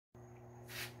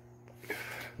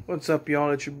What's up,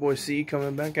 y'all? It's your boy C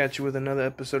coming back at you with another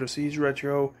episode of C's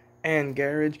Retro and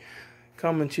Garage,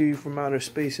 coming to you from outer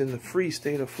space in the free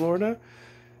state of Florida.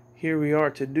 Here we are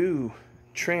to do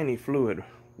tranny fluid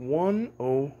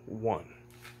 101.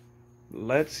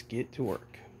 Let's get to work.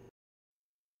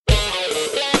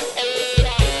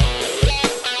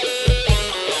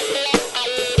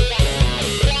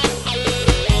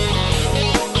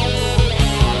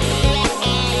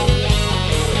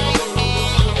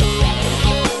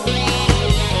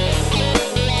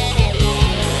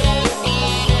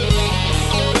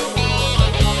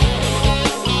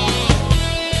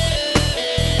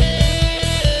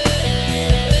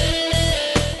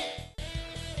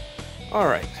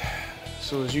 Alright,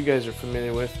 so as you guys are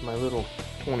familiar with, my little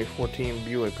 2014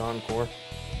 Buick Encore.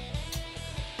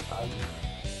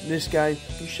 This guy,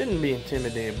 you shouldn't be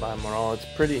intimidated by him at all. It's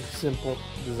pretty simple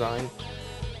design.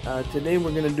 Today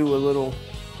we're going to do a little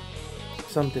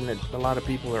something that a lot of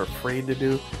people are afraid to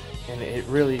do, and it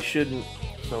really shouldn't.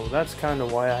 So that's kind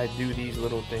of why I do these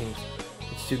little things.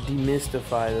 It's to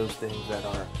demystify those things that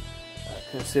are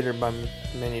considered by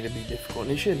many to be difficult,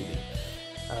 and they shouldn't be.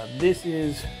 This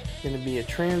is going to be a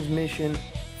transmission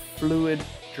fluid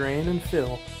drain and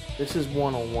fill. This is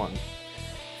 101.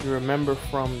 If you remember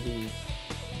from the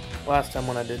last time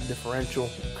when I did differential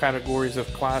categories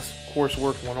of class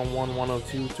coursework, 101,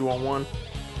 102, 201,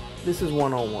 this is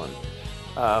 101.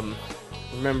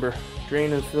 Remember,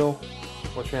 drain and fill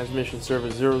or transmission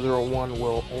service 001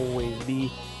 will always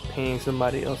be paying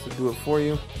somebody else to do it for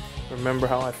you. Remember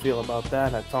how I feel about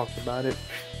that. I talked about it,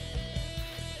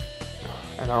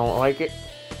 and I don't like it.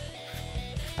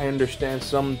 I understand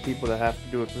some people that have to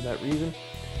do it for that reason.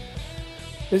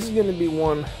 This is going to be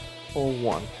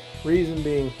 101. Reason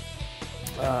being,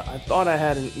 I thought I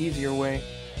had an easier way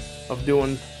of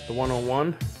doing the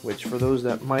 101, which for those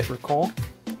that might recall,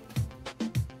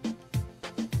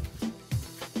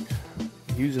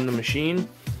 using the machine,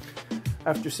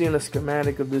 after seeing a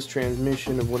schematic of this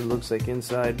transmission of what it looks like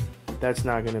inside, that's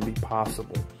not going to be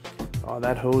possible.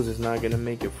 That hose is not going to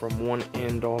make it from one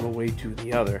end all the way to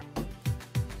the other.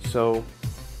 So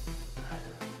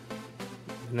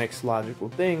the next logical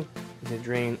thing is to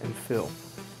drain and fill.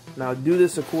 Now, do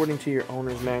this according to your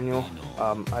owner's manual.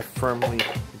 I firmly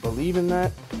believe in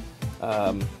that.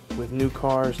 With new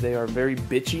cars, they are very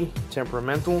bitchy,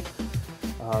 temperamental.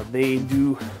 They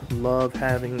do love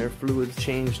having their fluids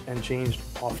changed and changed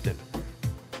often.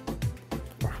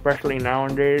 Especially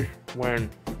nowadays when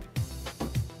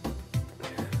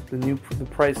the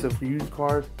price of used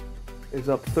cars is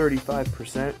up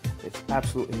 35%. It's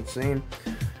absolutely insane.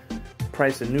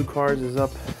 Price of new cars is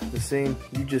up the same.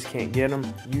 You just can't get them.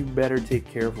 You better take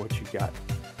care of what you got.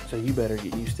 So you better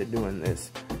get used to doing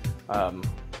this.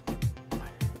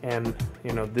 And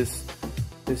you know, this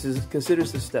is considered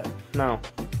a step. Now,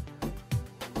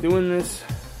 doing this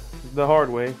the hard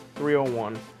way,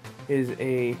 301, is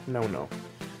a no-no.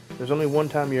 There's only one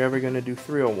time you're ever going to do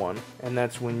 301, and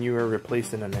that's when you are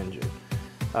replacing an engine.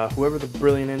 Whoever the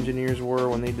brilliant engineers were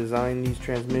when they designed these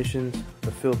transmissions,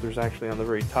 the filter's actually on the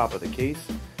very top of the case.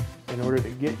 In order to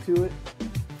get to it,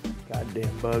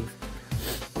 goddamn bugs,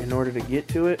 in order to get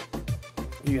to it,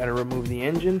 you got to remove the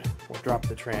engine or drop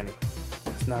the tranny.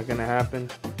 It's not going to happen.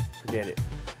 Forget it.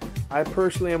 I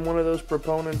personally am one of those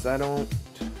proponents. I don't,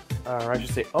 or I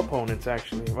should say opponents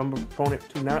actually. I'm a proponent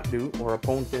to not do, or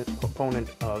opponent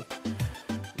of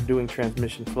doing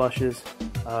transmission flushes.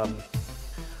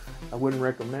 I wouldn't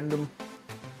recommend them.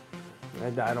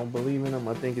 I don't believe in them.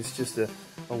 I think it's just a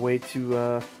way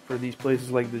to, for these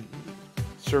places like the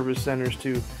service centers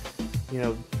to, you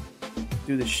know,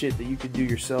 do the shit that you could do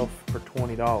yourself for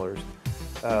 $20,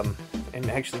 and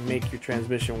actually make your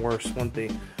transmission worse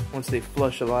once they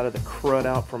flush a lot of the crud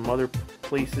out from other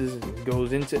places and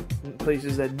goes into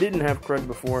places that didn't have crud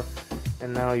before,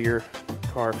 and now your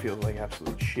car feels like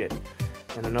absolute shit.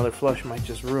 And another flush might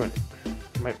just ruin it.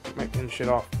 Might end shit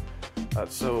off. I'm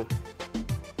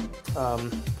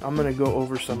going to go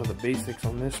over some of the basics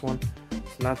on this one.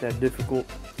 It's not that difficult.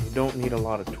 You don't need a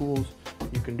lot of tools.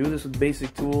 You can do this with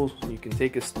basic tools. You can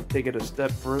take it a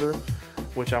step further,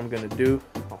 which I'm going to do.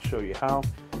 I'll show you how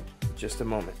in just a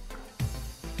moment.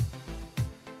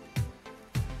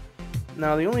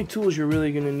 Now, the only tools you're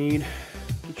really going to need,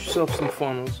 get yourself some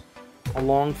funnels. A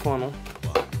long funnel.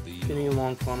 You need a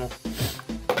long funnel.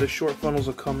 The short funnels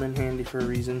will come in handy for a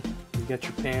reason. You got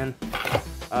your pan.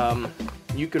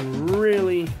 You can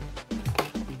really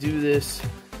do this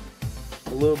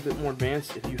a little bit more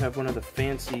advanced if you have one of the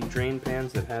fancy drain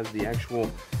pans that has the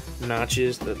actual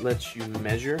notches that lets you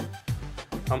measure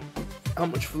how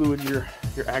much fluid you're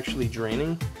actually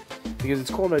draining, because it's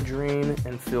called a drain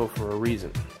and fill for a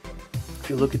reason. If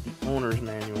you look at the owner's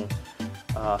manual,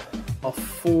 a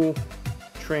full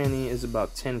tranny is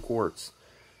about 10 quarts.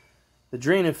 The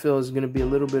drain and fill is going to be a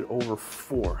little bit over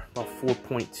 4, about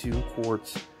 4.2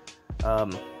 quarts.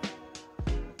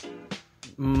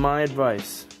 My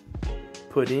advice,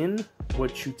 put in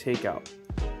what you take out.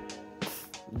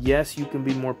 Yes, you can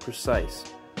be more precise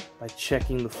by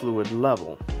checking the fluid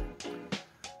level.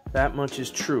 That much is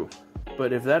true.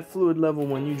 But if that fluid level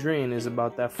when you drain is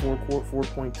about that 4 quart,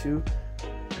 4.2,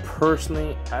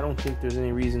 personally, I don't think there's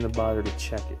any reason to bother to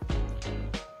check it.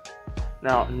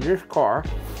 Now, in this car,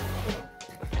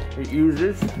 it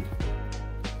uses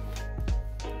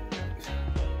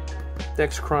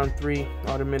Dexcron 3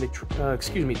 automatic,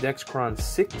 Dexcron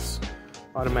 6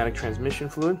 automatic transmission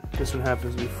fluid. This one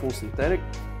happens to be full synthetic.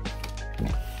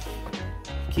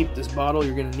 Keep this bottle,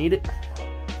 you're gonna need it.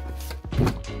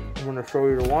 I'm gonna show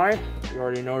you the why. You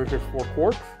already know there's 4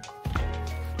 quarts.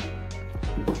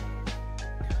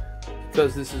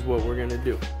 Because this is what we're gonna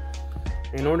do.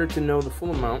 In order to know the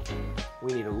full amount,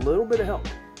 we need a little bit of help.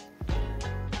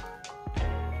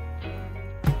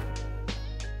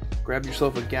 Grab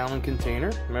yourself a gallon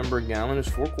container. Remember, a gallon is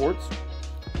 4 quarts.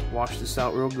 Wash this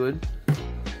out real good.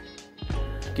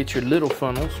 Get your little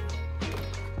funnels.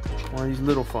 One of these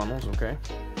little funnels, okay?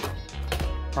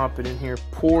 Pop it in here.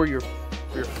 Pour your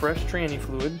fresh tranny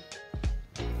fluid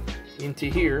into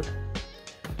here.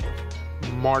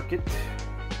 Mark it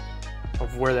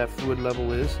of where that fluid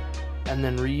level is. And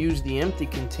then reuse the empty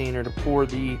container to pour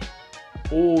the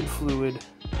old fluid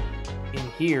in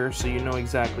here so you know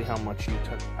exactly how much you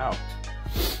took out.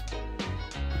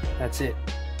 That's it.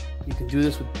 You can do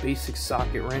this with basic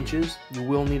socket wrenches. You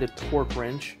will need a torque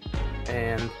wrench,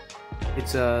 and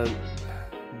it's I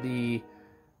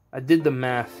did the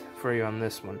math for you on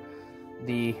this one.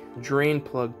 The drain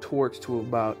plug torques to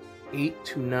about 8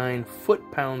 to 9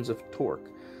 foot-pounds of torque.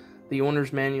 The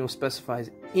owner's manual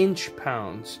specifies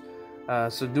inch-pounds.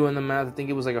 So doing the math, I think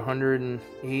it was like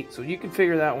 108. So you can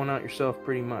figure that one out yourself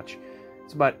pretty much.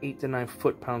 It's about 8 to 9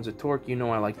 foot-pounds of torque. You know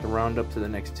I like to round up to the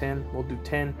next 10. We'll do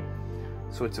 10.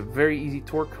 So it's a very easy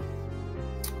torque.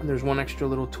 And there's one extra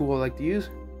little tool I like to use.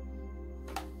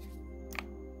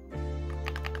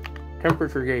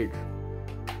 Temperature gauge.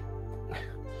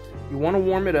 You want to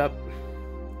warm it up.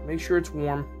 Make sure it's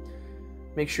warm.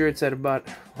 Make sure it's at about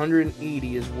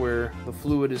 180 is where the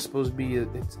fluid is supposed to be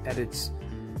at its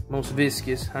most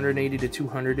viscous. 180 to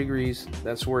 200 degrees.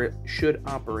 That's where it should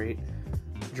operate.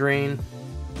 Drain.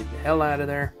 Get the hell out of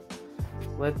there.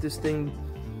 Let this thing,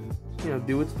 let it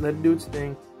do its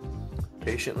thing.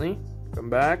 Patiently. Come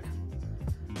back.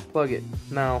 Plug it.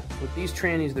 Now, with these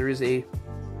trannies, there is a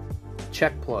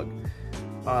check plug.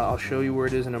 I'll show you where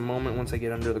it is in a moment once I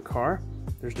get under the car.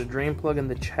 There's the drain plug and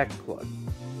the check plug.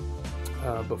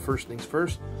 But first things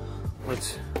first,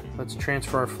 let's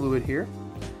transfer our fluid here.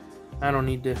 I don't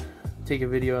need to take a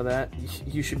video of that.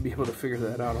 You should be able to figure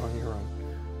that out on your own.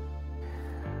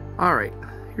 Alright,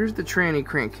 here's the tranny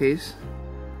crankcase.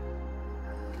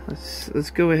 Let's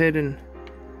go ahead and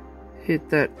hit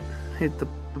the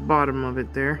bottom of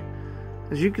it there.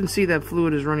 As you can see, that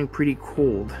fluid is running pretty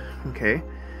cold. Okay,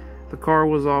 the car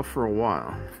was off for a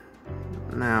while.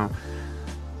 Now,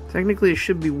 technically it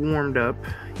should be warmed up.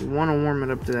 You want to warm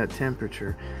it up to that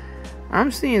temperature.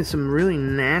 I'm seeing some really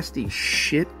nasty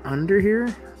shit under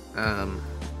here.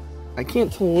 I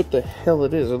can't tell what the hell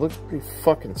it is. It looks pretty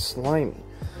fucking slimy.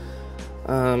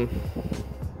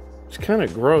 It's kind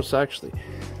of gross, actually.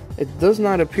 It does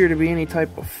not appear to be any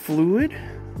type of fluid.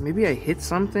 Maybe I hit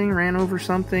something, ran over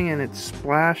something, and it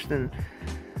splashed, and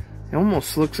it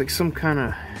almost looks like some kind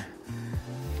of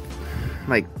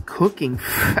like cooking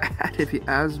fat. If you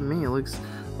ask me, it looks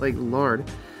like lard.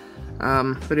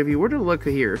 But if you were to look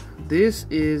here, this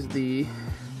is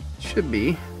should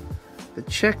be the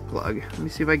check plug. Let me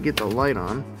see if I can get the light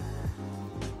on.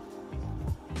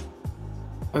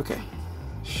 Okay,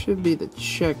 should be the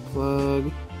check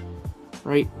plug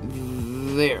right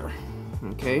there.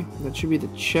 Okay, that should be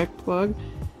the check plug,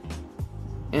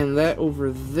 and that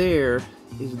over there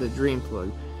is the drain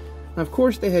plug. Now, of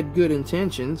course, they had good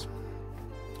intentions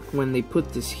when they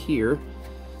put this here,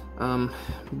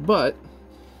 but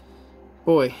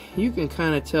boy, you can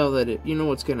kind of tell that you know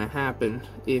what's going to happen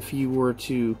if you were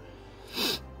to.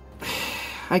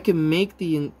 I can make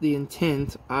the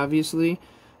intent, obviously,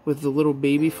 with the little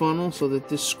baby funnel so that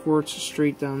this squirts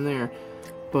straight down there,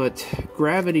 but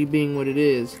gravity being what it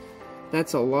is,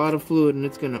 that's a lot of fluid, and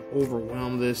it's going to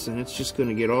overwhelm this, and it's just going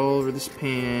to get all over this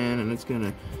pan, and it's going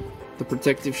to, the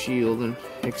protective shield, and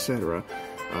etc.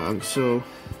 So,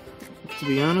 to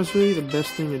be honest with you, the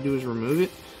best thing to do is remove it.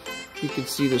 You can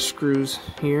see the screws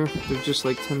here. They're just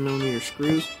like 10mm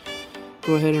screws.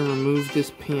 go ahead and remove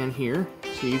this pan here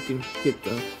so you can get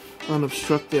the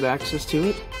unobstructed access to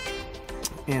it,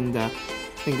 and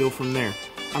go from there.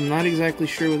 I'm not exactly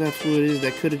sure what that fluid is.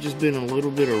 That could have just been a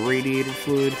little bit of radiator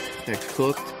fluid that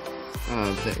cooked.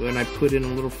 That when I put in a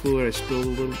little fluid, I spilled a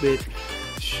little bit.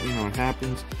 You know, it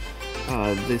happens.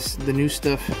 The new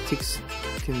stuff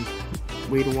can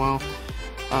wait a while.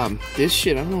 This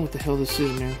shit, I don't know what the hell this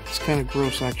is, man. It's kind of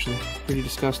gross, actually. Pretty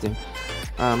disgusting.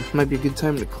 Might be a good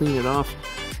time to clean it off.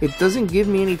 It doesn't give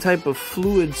me any type of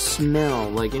fluid smell,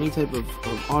 like any type of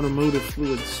automotive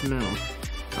fluid smell.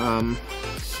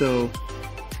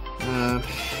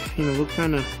 You know, we'll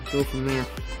kind of go from there.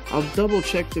 I'll double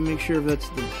check to make sure if that's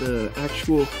the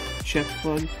actual check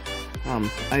plug.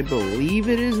 I believe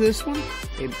it is this one.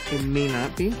 It may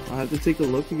not be. I'll have to take a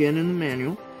look again in the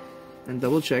manual and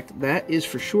double check. That is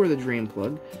for sure the drain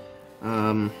plug.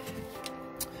 But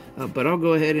I'll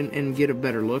go ahead and get a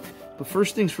better look. But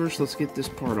first things first, let's get this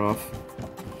part off.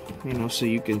 You know, so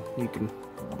you can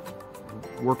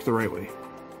work the right way.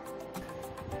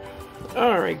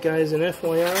 Alright guys, and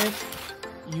FYI,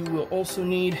 you will also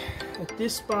need, at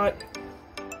this spot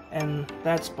and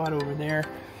that spot over there,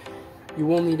 you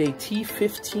will need a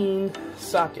T15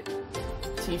 socket.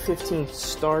 T15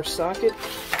 star socket.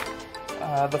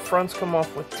 The fronts come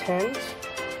off with 10s,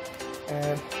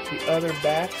 and the other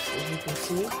backs, as you can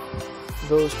see,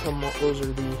 those are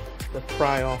the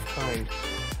pry-off kind.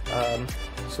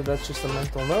 So that's just a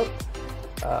mental note.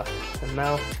 And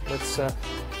now let's go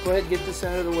ahead and get this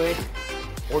out of the way,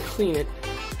 or clean it.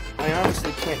 I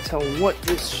honestly can't tell what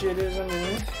this shit is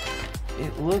underneath.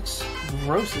 It looks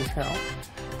gross as hell.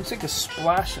 Looks like a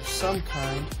splash of some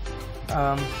kind.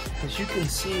 As you can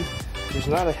see, there's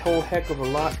not a whole heck of a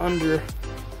lot under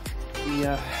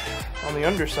the on the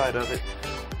underside of it.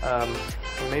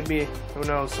 Maybe, who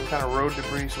knows, some kind of road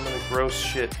debris, some of the gross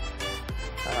shit.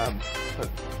 But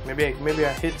maybe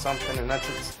I hit something and that's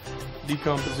its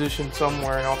decomposition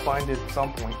somewhere, and I'll find it at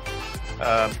some point.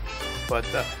 But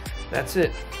that's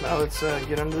it. Now let's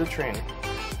get under the tranny.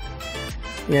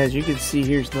 Yeah, as you can see,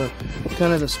 here's the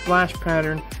kind of the splash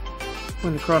pattern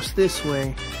went across this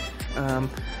way. I'm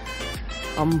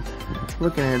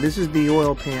looking at it. This is the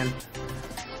oil pan,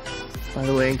 by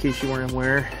the way, in case you weren't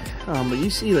aware. But you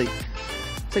see, like,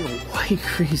 it's like a white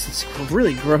grease. It's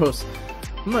really gross.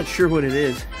 I'm not sure what it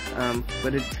is,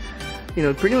 but it, you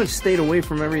know, pretty much stayed away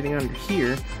from everything under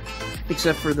here,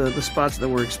 except for the spots that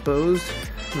were exposed,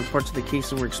 the parts of the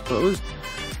case that were exposed.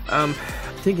 I'm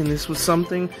thinking this was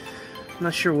something. I'm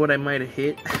not sure what I might have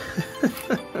hit,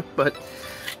 but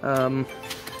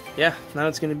yeah, now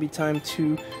it's going to be time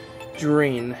to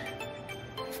drain.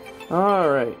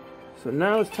 Alright, so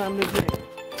now it's time to drain.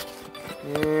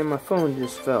 And my phone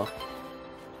just fell.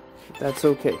 That's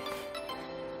okay.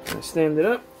 I stand it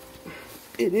up.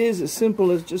 It is as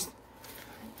simple as just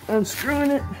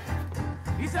unscrewing it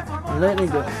and letting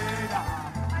it go.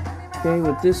 Okay,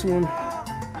 with this one,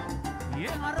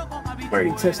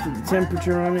 already tested the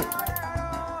temperature on it.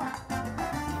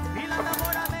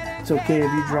 It's okay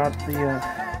if you drop the,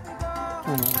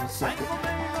 hold on a second,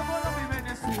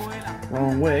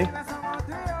 wrong way.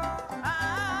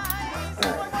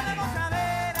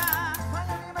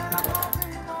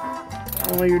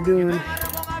 All you're doing,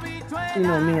 you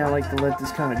know me, I like to let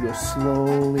this kind of go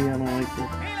slowly. I don't like to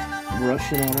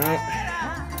rush it on out.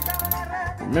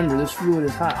 Remember, this fluid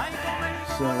is hot,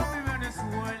 so a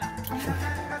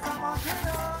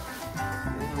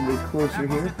little bit closer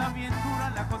here.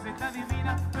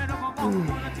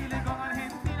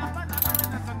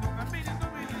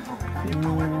 It's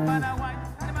going.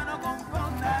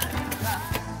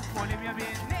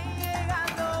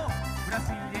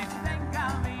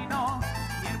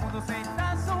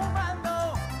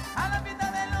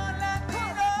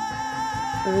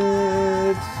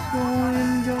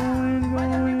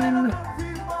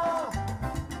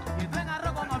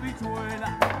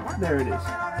 There it is.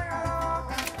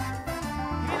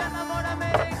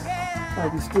 I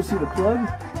can still see the plug.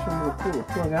 So I'm going to pull the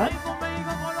plug out.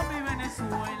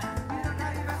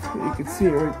 You can see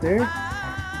it right there.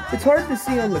 It's hard to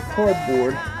see on the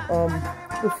cardboard.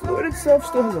 The fluid itself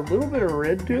still has a little bit of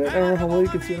red to it. I don't know how well you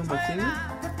can see it on my finger.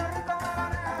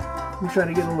 I'm trying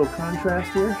to get a little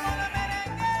contrast here.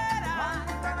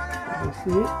 You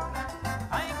see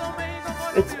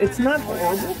it? It's not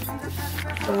horrible.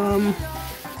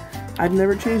 I've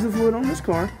never changed the fluid on this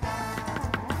car.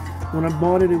 When I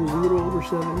bought it, it was a little over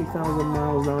 70,000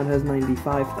 miles. Now it has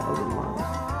 95,000 miles.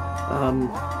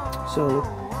 So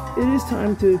it is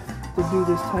time to do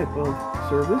this type of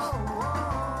service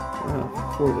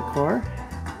for the car.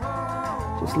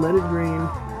 Just let it drain,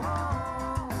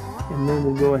 and then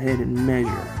we'll go ahead and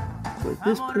measure. So at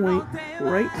this point,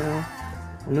 right now,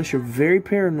 unless you're very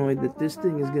paranoid that this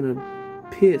thing is gonna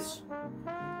piss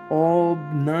all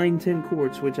 9-10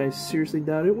 quarts, which I seriously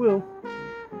doubt it will,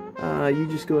 you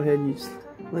just go ahead and you just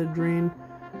let it drain.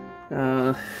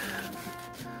 You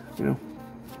know,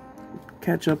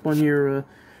 catch up on your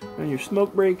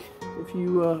smoke break if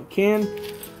you can,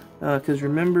 because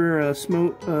remember,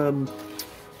 smoke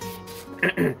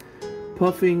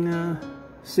puffing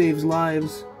saves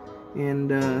lives,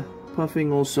 and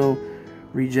puffing also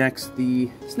rejects the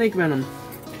snake venom.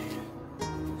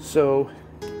 So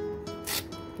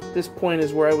at this point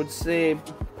is where I would say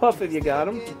puff if you got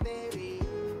them.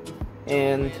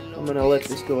 And I'm gonna let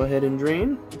this go ahead and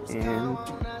drain and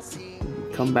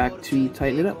come back to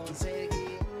tighten it up.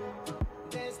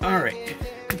 Alright,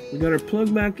 we got our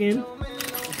plug back in.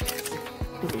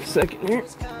 Give me a second here.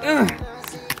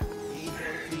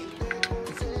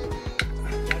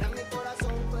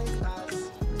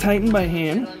 Tighten by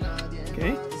hand.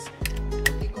 Okay.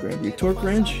 Grab your torque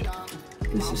wrench.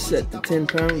 This is set to 10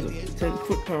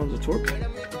 foot-pounds of torque. Okay.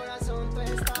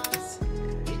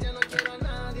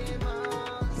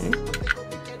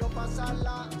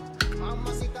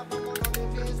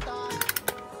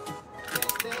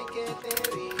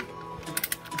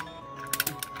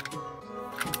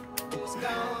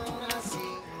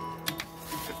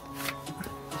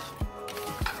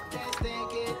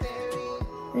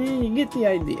 And you get the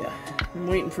idea. I'm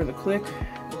waiting for the click.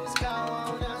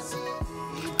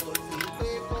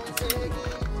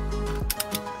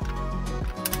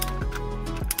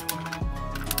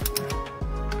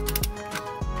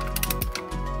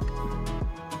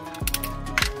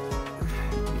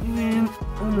 And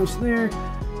almost there,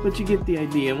 but you get the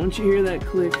idea. Once you hear that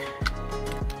click,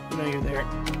 you know you're there.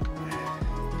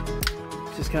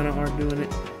 It's just kind of hard doing it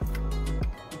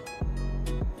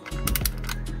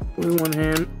with one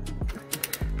hand.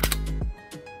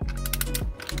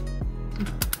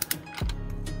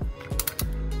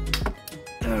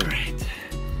 Alright,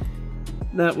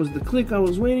 that was the click I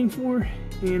was waiting for,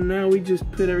 and now we just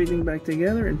put everything back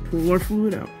together and pull our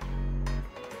fluid out.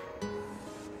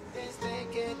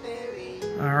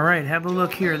 Alright, have a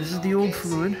look here. This is the old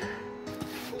fluid.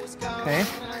 Okay,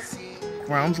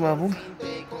 ground's leveled.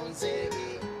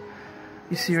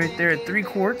 You see right there at 3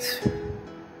 quarts.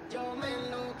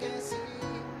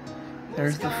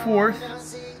 There's the 4th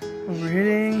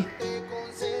overhitting,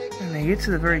 and they get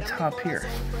to the very top here.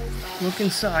 Look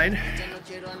inside.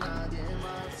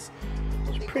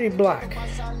 It's pretty black.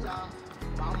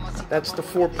 That's the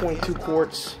 4.2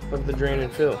 quarts of the drain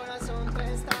and fill.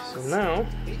 So now,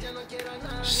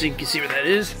 so you can see where that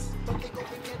is.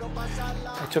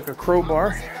 I took a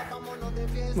crowbar,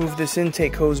 moved this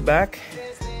intake hose back,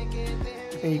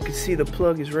 and you can see the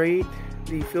plug is right,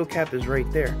 the fill cap is right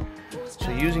there.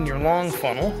 So using your long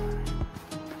funnel,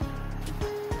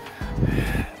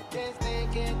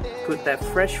 put that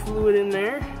fresh fluid in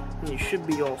there, and you should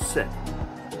be all set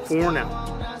for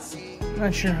now.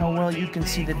 Not sure how well you can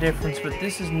see the difference, but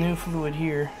this is new fluid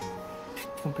here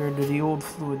compared to the old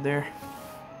fluid there.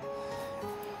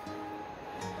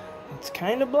 It's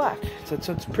kind of black, so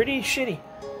it's pretty shitty.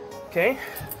 Okay,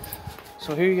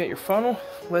 so here you got your funnel.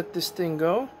 Let this thing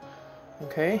go.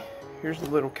 Okay, here's the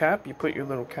little cap. You put your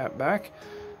little cap back,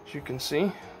 as you can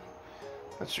see.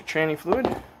 That's your tranny fluid.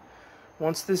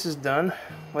 Once this is done,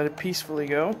 let it peacefully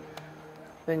go.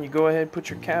 Then you go ahead, put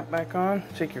your cap back on,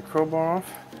 take your crowbar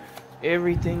off.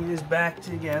 Everything is back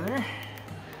together.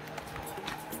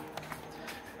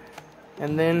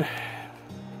 And then,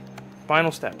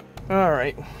 final step.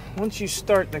 Alright, once you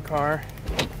start the car,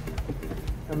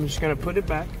 I'm just going to put it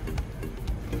back.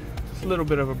 It's a little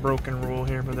bit of a broken rule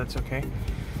here, but that's okay.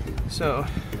 So,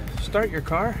 start your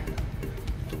car,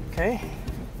 okay?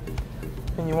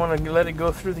 And you want to let it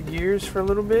go through the gears for a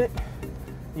little bit.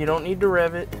 You don't need to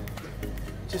rev it.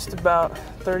 Just about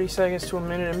 30 seconds to a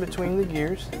minute in between the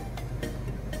gears.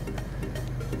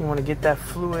 You want to get that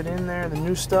fluid in there, the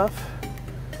new stuff.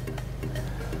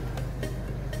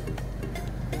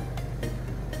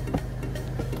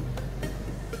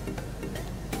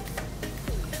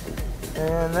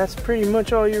 And that's pretty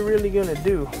much all you're really going to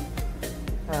do.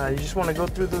 You just want to go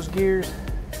through those gears,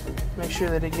 make sure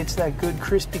that it gets that good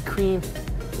crispy cream.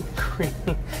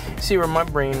 See where my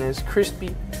brain is.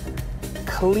 Crispy,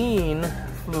 clean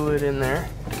fluid in there.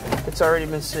 It's already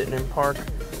been sitting in park.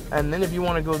 And then if you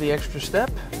want to go the extra step,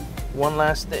 one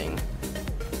last thing.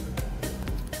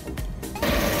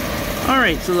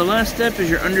 Alright, so the last step is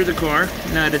you're under the car.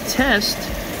 Now to test,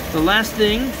 the last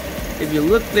thing, if you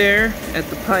look there at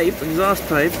the pipe, exhaust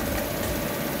pipe,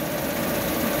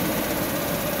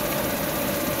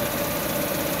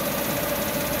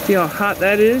 See how hot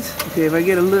that is? Okay, if I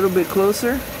get a little bit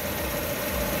closer,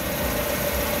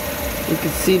 you can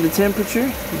see the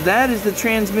temperature. That is the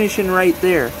transmission right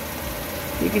there.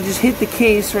 You can just hit the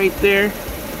case right there.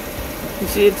 You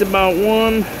see it's about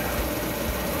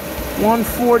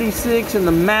 146 and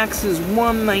the max is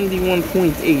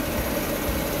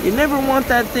 191.8. You never want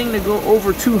that thing to go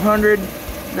over 200.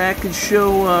 That could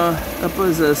show up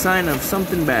as a sign of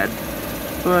something bad.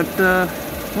 But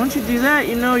once you do that,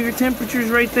 you know your temperature's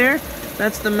right there.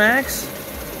 That's the max.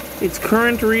 Its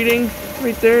current reading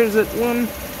right there is at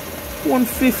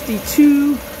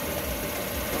 152,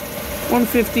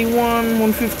 151,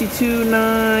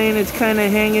 152.9. It's kind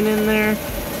of hanging in there.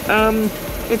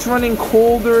 It's running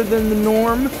colder than the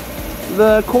norm.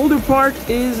 The colder part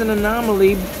is an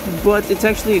anomaly, but it's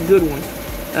actually a good one.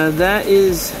 That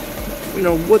is, you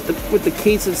know, what the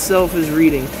case itself is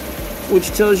reading,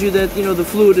 which tells you that, you know, the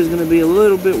fluid is going to be a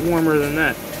little bit warmer than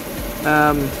that.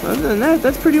 Other than that,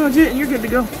 that's pretty much it, and you're good to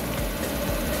go.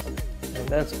 And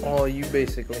that's all you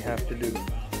basically have to do.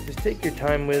 Just take your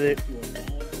time with it.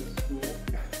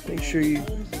 Make sure you're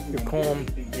calm,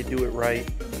 you do it right.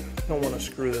 You don't want to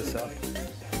screw this up.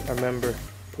 Remember,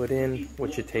 put in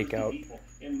what you take out.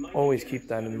 Always keep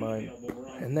that in mind.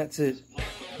 And that's it.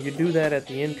 You do that at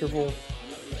the interval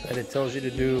that it tells you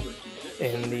to do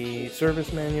in the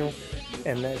service manual,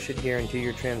 and that should guarantee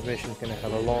your transmission is going to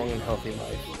have a long and healthy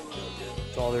life.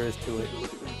 That's all there is to it.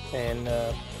 And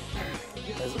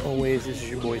as always, this is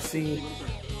your boy C,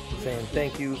 saying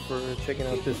thank you for checking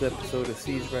out this episode of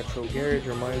C's Retro Garage,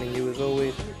 reminding you as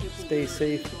always, stay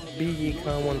safe, be ye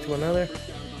kind one to another.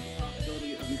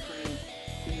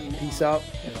 Peace out,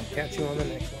 and I'll catch you on the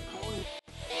next one.